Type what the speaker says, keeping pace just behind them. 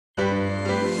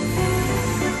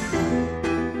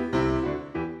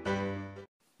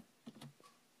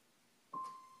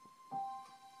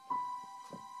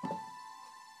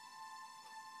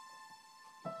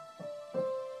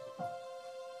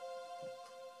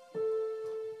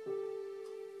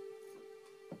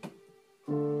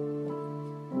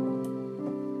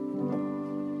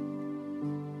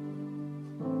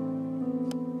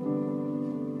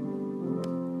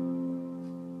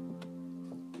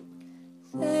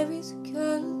There is a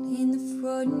girl in the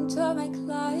front of my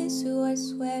class who I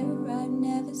swear I've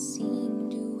never seen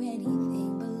do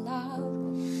anything but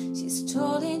love. She's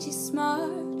tall and she's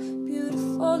smart,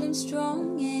 beautiful and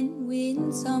strong, and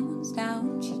when someone's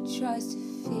down she tries to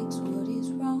fix what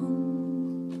is wrong.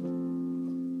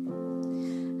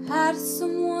 How does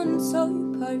someone so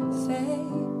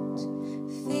perfect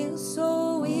feel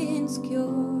so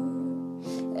insecure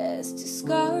as to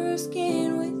scar her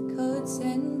skin with cuts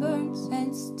and burns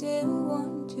and still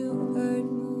want to hurt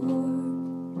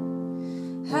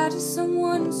more? How does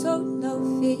someone so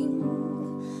loving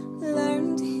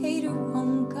learn to hate her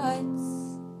own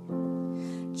guts,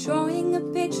 drawing a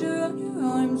picture on her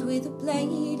arms with a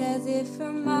blade as if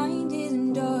her mind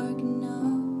isn't dark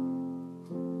enough?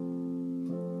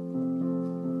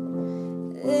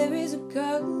 There is a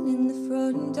girl in the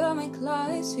front of my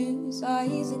class whose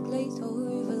eyes are glazed over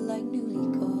like newly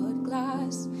caught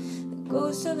glass. The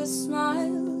ghost of a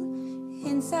smile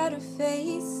inside her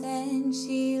face, and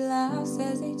she laughs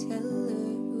as they tell her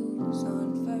who's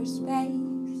on first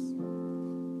base.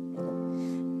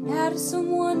 How does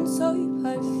someone so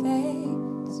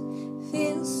perfect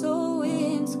feel so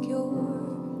insecure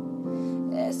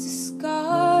as to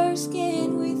scar her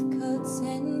skin with cuts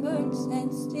and burns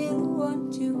and still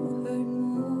want to hurt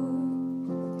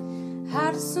more?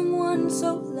 How does someone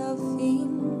so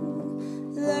loving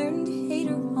learn to hate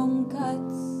her own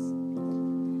guts,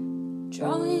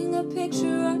 drawing a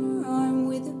picture on her arm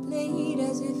with a blade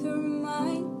as if her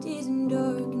mind isn't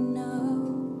dark enough?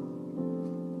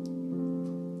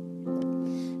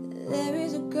 There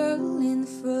is a girl in the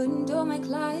front of my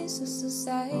class who's so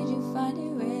sad you find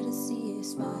it rare to see her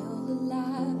smile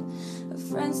alive. Her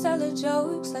friends tell her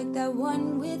jokes like that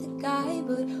one with a guy,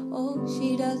 but all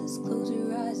she does is close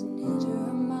her eyes and enter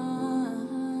her mind.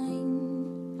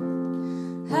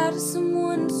 How does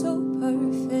someone so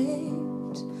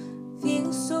perfect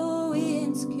feel so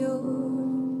insecure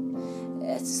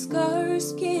as to scar her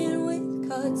skin with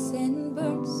cuts and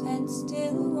burns and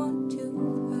still want to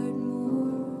hurt more?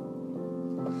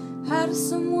 How does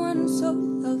someone so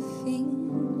loving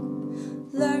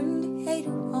learn to hate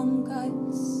her own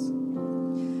guts,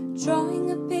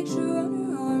 drawing a picture on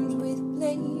her arms with a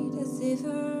blade as if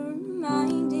her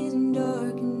mind isn't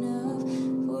dark enough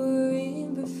for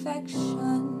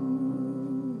imperfections?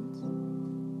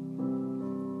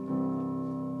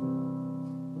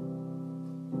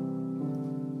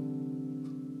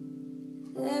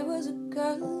 There was a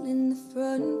girl in the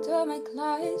front of my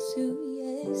class who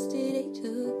yesterday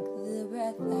took the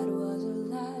breath that was her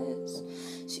last.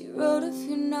 She wrote a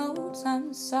few notes,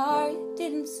 I'm sorry I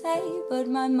didn't say, but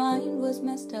my mind was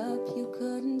messed up, you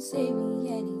couldn't save me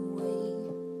anyway.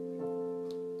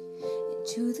 And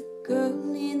to the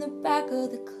girl in the back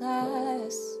of the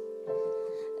class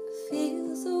that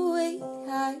feels the way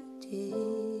I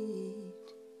did,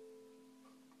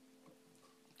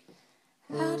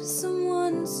 how does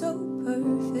someone so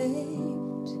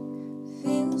perfect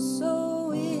feel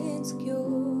so insecure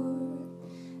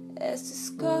as to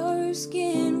scar her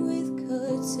skin with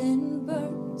cuts and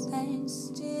burns and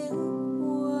still